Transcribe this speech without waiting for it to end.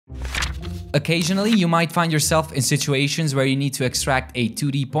Occasionally, you might find yourself in situations where you need to extract a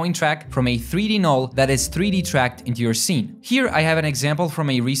 2D point track from a 3D null that is 3D tracked into your scene. Here I have an example from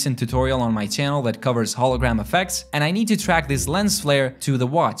a recent tutorial on my channel that covers hologram effects, and I need to track this lens flare to the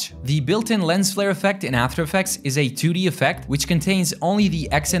watch. The built-in lens flare effect in After Effects is a 2D effect which contains only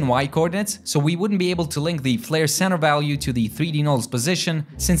the X and Y coordinates, so we wouldn't be able to link the flare center value to the 3D null's position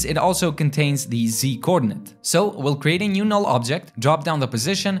since it also contains the Z coordinate. So we'll create a new null object, drop down the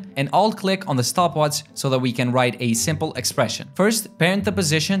position, and alt-click on the stopwatch so that we can write a simple expression. First, parent the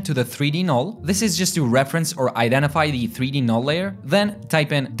position to the 3D null. This is just to reference or identify the 3D null layer. Then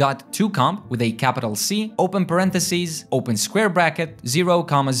type in .toComp with a capital C, open parentheses, open square bracket, 0,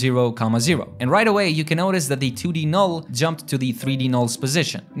 0, 0. And right away you can notice that the 2D null jumped to the 3D null's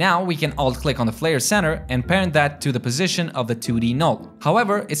position. Now we can alt-click on the flare center and parent that to the position of the 2D null.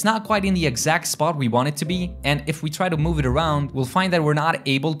 However, it's not quite in the exact spot we want it to be, and if we try to move it around, we'll find that we're not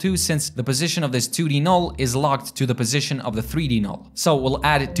able to since the position of this 2D null is locked to the position of the 3D null. So we'll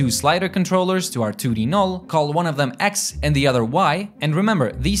add two slider controllers to our 2D null, call one of them X and the other Y, and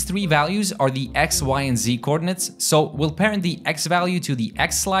remember, these three values are the X, Y, and Z coordinates, so we'll parent the X value to the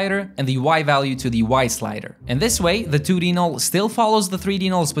X slider and the Y value to the Y slider. And this way, the 2D null still follows the 3D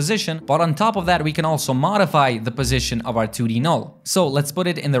null's position, but on top of that, we can also modify the position of our 2D null. So let's put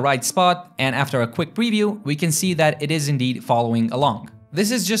it in the right spot, and after a quick preview, we can see that it is indeed following along. This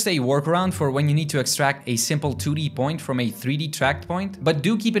is just a workaround for when you need to extract a simple 2D point from a 3D tracked point, but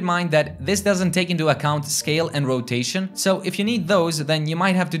do keep in mind that this doesn't take into account scale and rotation, so if you need those, then you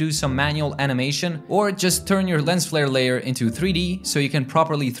might have to do some manual animation or just turn your lens flare layer into 3D so you can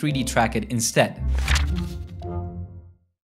properly 3D track it instead.